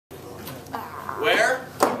Where?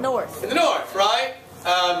 North. In the north, right?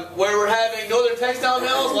 Where we're having northern textile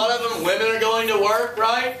mills. A lot of them, women are going to work,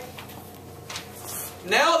 right?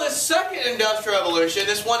 Now the second industrial revolution,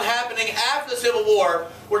 this one happening after the Civil War,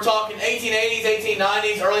 we're talking 1880s,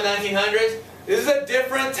 1890s, early 1900s. This is a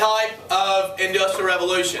different type of industrial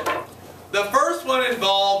revolution. The first one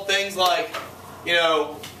involved things like,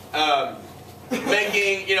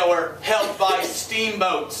 making, we're helped by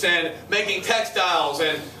steamboats and making textiles,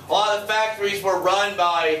 and a lot of the factories were run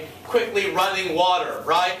by quickly running water,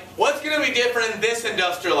 right? What's going to be different in this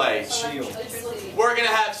industrial age? Steel. We're going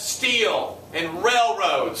to have steel and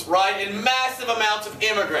railroads, right? And massive amounts of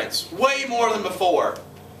immigrants, way more than before.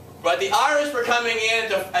 But the Irish were coming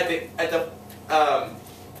in at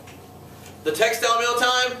the textile mill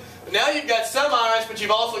time. Now you've got some Irish, but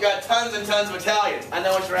you've also got tons and tons of Italians. I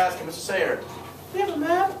know what you're asking, Mr. Sayer. Do you have a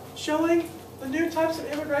map showing the new types of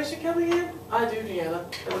immigration coming in? I do, Deanna.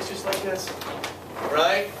 It looks just like this.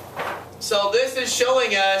 Right? So this is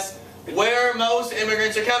showing us where most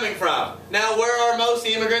immigrants are coming from. Now, where are most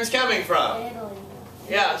immigrants coming from? Italy.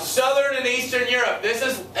 Yeah, Southern and Eastern Europe. This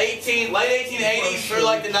is late 1880s through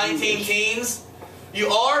like the 19-teens. You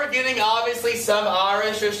are getting, obviously, some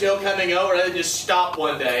Irish are still coming over. They just stop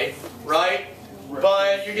one day, right?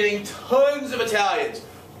 But you're getting tons of Italians,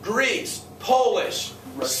 Greeks, Polish,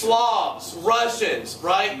 Slavs, Russians,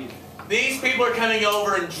 right? These people are coming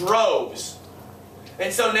over in droves.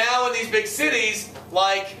 And so now in these big cities,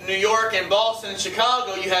 like New York and Boston and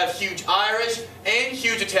Chicago, you have huge Irish and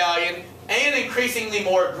huge Italian and increasingly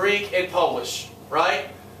more Greek and Polish, right?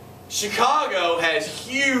 Chicago has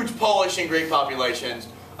huge Polish and Greek populations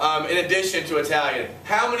in addition to Italian.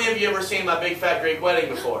 How many of you ever seen My Big Fat Greek Wedding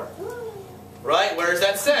before? Right? Where is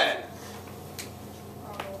that set?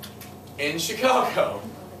 In Chicago.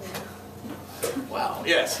 Wow.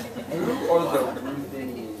 Yes. Who are the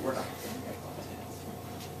Ruthenians?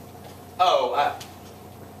 Oh,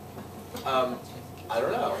 I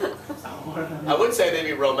don't know. I would say they'd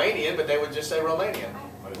be Romanian, but they would just say Romanian.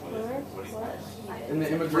 And the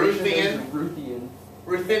immigration Ruthian. is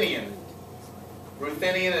Ruthian.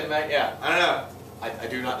 Ruthenian and yeah, I don't know. I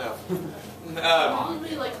do not know.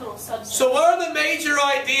 Probably like little subsets. So what are the major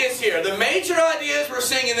ideas here? The major ideas we're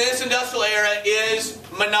seeing in this industrial era is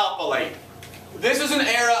monopoly. This is an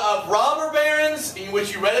era of robber barons, in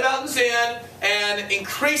which you read about in Zen, and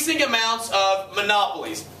increasing amounts of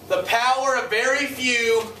monopolies. The power of very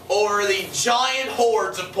few over the giant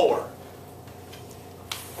hordes of poor.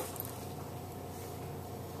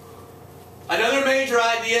 Another major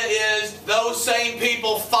idea is those same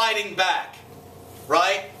people fighting back,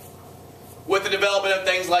 right? With the development of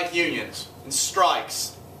things like unions and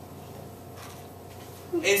strikes.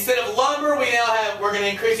 Instead of lumber, we're going to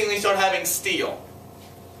increasingly start having steel.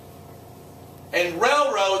 And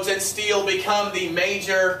railroads and steel become the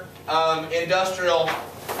major industrial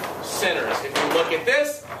centers. If you look at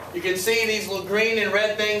this, you can see these little green and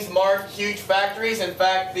red things mark huge factories. In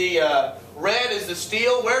fact, the red is the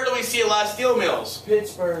steel. Where do we see a lot of steel mills?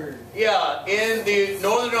 Pittsburgh. Yeah, in the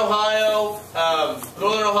northern Ohio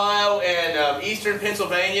and western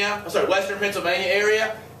Pennsylvania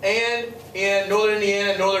area, and in northern Indiana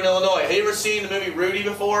and northern Illinois. Have you ever seen the movie Rudy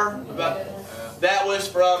before? That was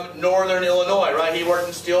from northern Illinois, right? He worked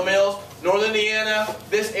in steel mills. Northern Indiana,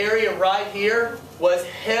 this area right here was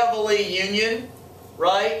heavily Union,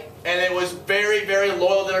 right? And it was very, very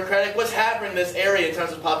loyal Democratic. What's happening in this area in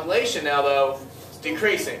terms of population now, though? It's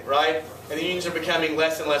decreasing, right? And the unions are becoming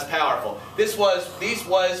less and less powerful. These was,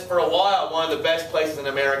 for a while, one of the best places in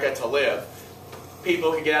America to live.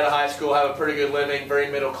 People could get out of high school, have a pretty good living,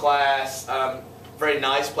 very middle class, very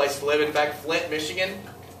nice place to live. In fact, Flint, Michigan,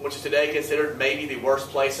 which is today considered maybe the worst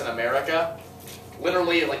place in America,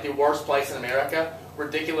 literally like the worst place in America,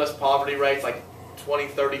 ridiculous poverty rates, like 20,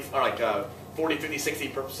 30, or like 40, 50,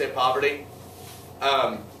 60% poverty,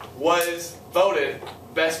 was voted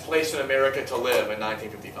best place in America to live in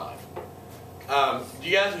 1955. Do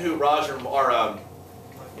you guys know who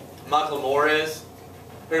Michael Moore is?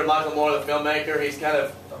 Heard of Michael Moore, the filmmaker? He's kind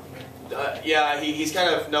of, he's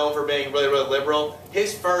kind of known for being really, really liberal.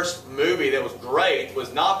 His first movie that was great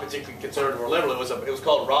was not particularly conservative or liberal. It was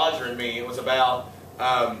called Roger and Me. It was about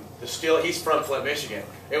the steel. He's from Flint, Michigan.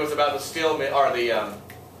 It was about the steel or the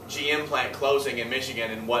GM plant closing in Michigan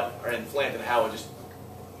and in Flint, and how it just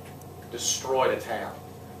destroyed a town.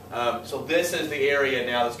 So this is the area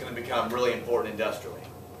now that's going to become really important industrially.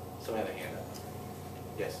 Somebody had a hand up.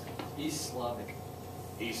 Yes. East Slavic.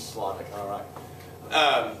 East Slavic, all right.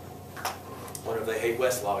 Wonder if they hate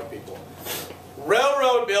West Slavic people.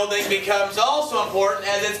 Railroad building becomes also important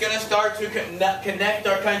as it's going to start to connect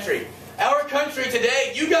our country. Our country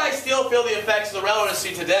today, you guys still feel the effects of the railroad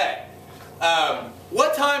industry today.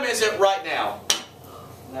 What time is it right now?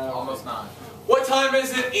 No. Almost 9. What time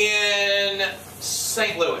is it in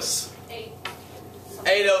St. Louis? 8.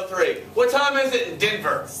 8:03. What time is it in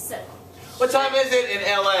Denver? 7. What time is it in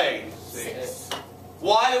LA? 6.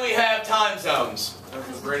 Why do we have time zones?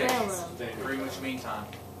 Those are British. Greenwich Mean Time.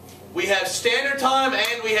 We have standard time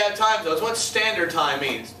and we have time zones. What standard time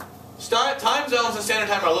means? Time zones and standard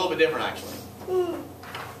time are a little bit different, actually.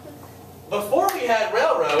 Before we had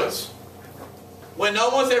railroads, when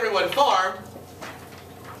almost everyone farmed,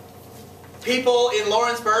 people in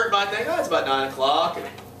Lawrenceburg might think, oh, it's about 9 o'clock. And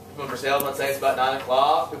people in Versailles might say it's about 9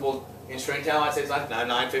 o'clock. People in Stringtown might say it's like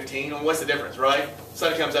 9:15. Well, what's the difference, right?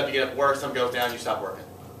 Sun comes up, you get up to work. Sun goes down, you stop working.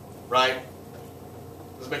 Right?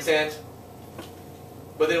 Does it make sense?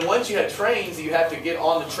 But then once you had trains, you have to get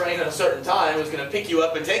on the train at a certain time. It was going to pick you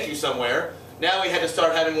up and take you somewhere. Now we had to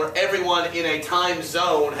start having where everyone in a time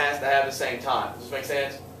zone has to have the same time. Does this make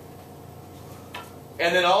sense?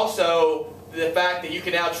 And then also the fact that you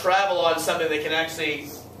can now travel on something that can actually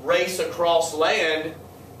race across land,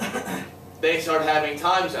 they start having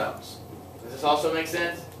time zones. Does this also make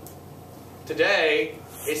sense? Today,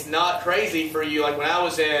 it's not crazy for you. Like when I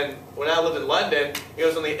lived in London, it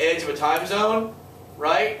was on the edge of a time zone,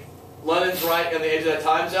 right? London's right on the edge of that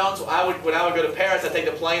time zone. So when I would go to Paris, I'd take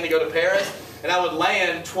the plane to go to Paris, and I would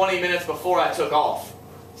land 20 minutes before I took off.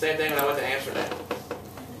 Same thing when I went to Amsterdam.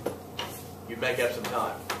 You'd make up some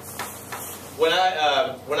time. When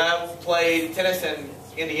I played tennis in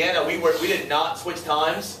Indiana, we did not switch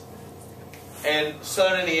times, and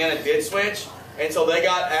Southern Indiana did switch, and so they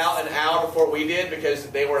got out an hour before we did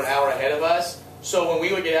because they were an hour ahead of us. So when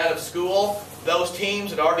we would get out of school, those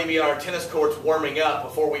teams would already be on our tennis courts warming up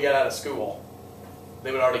before we got out of school.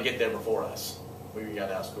 They would already get there before us. We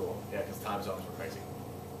got out of school, yeah, because time zones were crazy.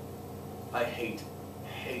 I hate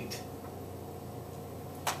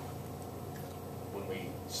when we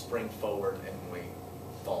spring forward and when we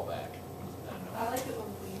fall back. I like it when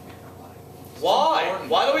we... Why?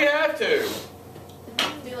 Why do we have to?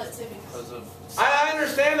 Daylight savings. Because of I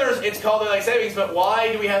understand it's called daylight savings, but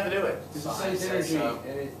why do we have to do it? It saves energy.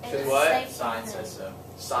 What? Science says so.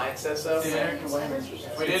 Science says so?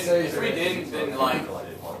 If we didn't, then like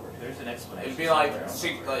There's an explanation.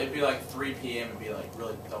 it'd be like 3 p.m. It'd be like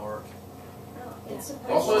really dark.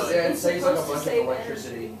 Also, it saves like a bunch of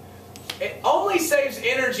electricity. It only saves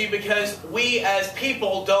energy because we as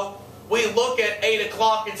people we look at 8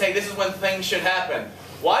 o'clock and say this is when things should happen.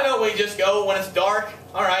 Why don't we just go when it's dark?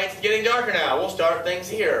 All right, it's getting darker now. We'll start things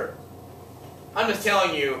here. I'm just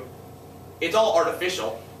telling you, it's all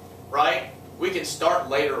artificial, right? We can start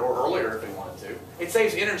later or earlier if we wanted to. It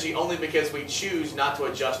saves energy only because we choose not to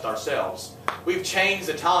adjust ourselves. We've changed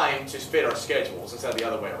the time to fit our schedules instead of the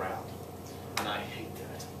other way around. And I hate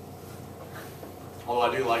that.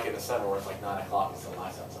 Although I do like it in the summer where it's like 9 o'clock, it's still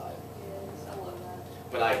nice outside. Yes, I love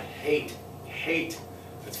that. But I hate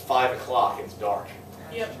it's 5 o'clock and it's dark.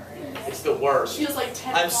 Yep. It's the worst. Feels like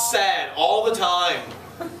 10 I'm o'clock. sad all the time.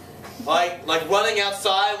 Like running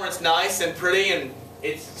outside where it's nice and pretty and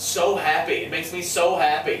it's so happy. It makes me so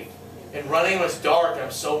happy. And running when it's dark,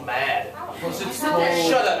 I'm so mad. Plus it's Shut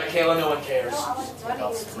cold. Shut up, Michaela. No one cares.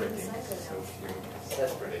 That's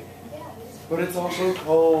That's pretty. But it's also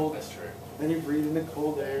cold. That's true. Then you breathe in the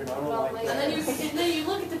cold air, and I don't like And that. then you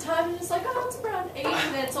look at the time and it's like, oh, it's around 8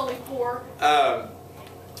 and then it's only 4.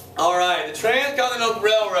 All right, the Transcontinental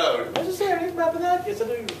Railroad. Does it say anything about that? Yes, I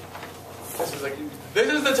do.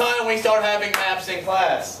 This is the time we start having maps in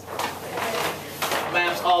class.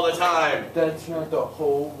 Maps all the time. That's not the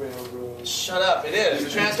whole railroad. Shut up, it is. The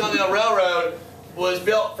Transcontinental Railroad was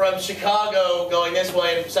built from Chicago going this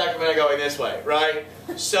way and from Sacramento going this way, right?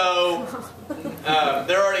 So,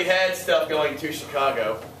 they already had stuff going to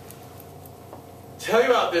Chicago. Tell you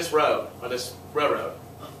about this road, or this railroad.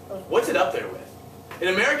 What's it up there with? In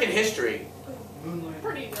American history,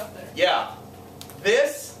 Pretty up there. yeah,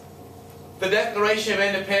 the Declaration of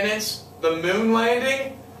Independence, the moon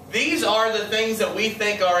landing, these are the things that we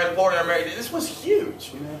think are important in America. This was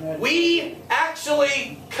huge. We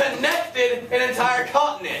actually connected an entire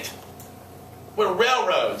continent with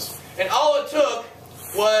railroads. And all it took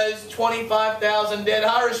was 25,000 dead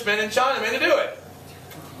Irishmen and Chinamen to do it.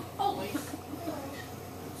 Holy.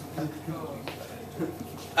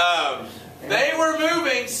 They were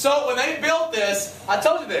moving, so when they built this, I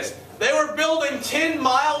told you this, they were building 10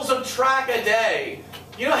 miles of track a day.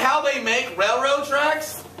 You know how they make railroad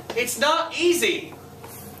tracks? It's not easy.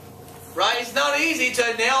 Right? It's not easy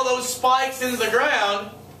to nail those spikes into the ground,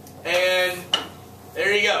 and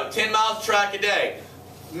there you go, 10 miles of track a day.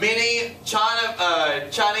 Many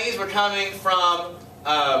Chinese were coming from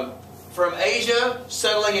from Asia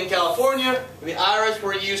settling in California, and the Irish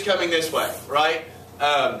were used coming this way, right?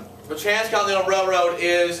 The Transcontinental Railroad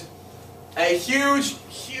is a huge,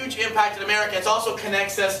 huge impact in America. It also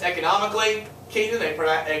connects us economically. Keaton,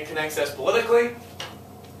 it connects us politically.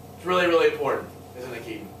 It's really, really important, isn't it,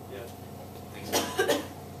 Keaton? Yeah.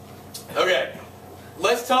 Okay,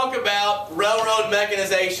 let's talk about railroad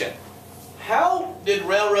mechanization. How did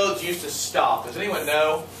railroads used to stop? Does anyone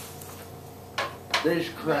know? They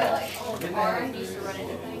just crash. Like old barn used to run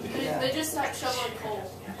into things. They just stopped shoveling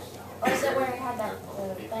coal. Or is it where it had that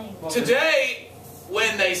thing? Today,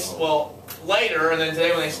 when they, well, later, and then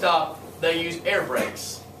today when they stop, they use air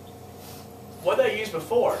brakes. What did they use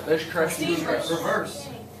before? They just crash in Steam reverse.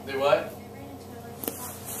 Do what?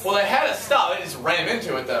 Well, they had to stop. They just ran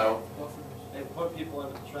into it, though. They put people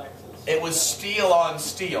into the tracks. It was steel on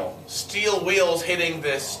steel. Steel wheels hitting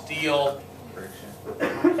this steel.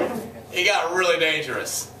 It got really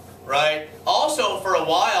dangerous, right? Also, for a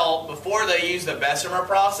while, before they used the Bessemer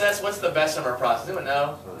process, what's the Bessemer process? Anyone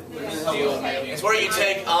know? It's where you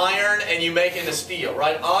take iron and you make it into steel,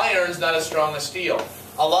 right? Iron's not as strong as steel.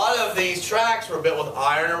 A lot of these tracks were built with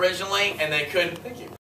iron originally, and they couldn't. Thank you.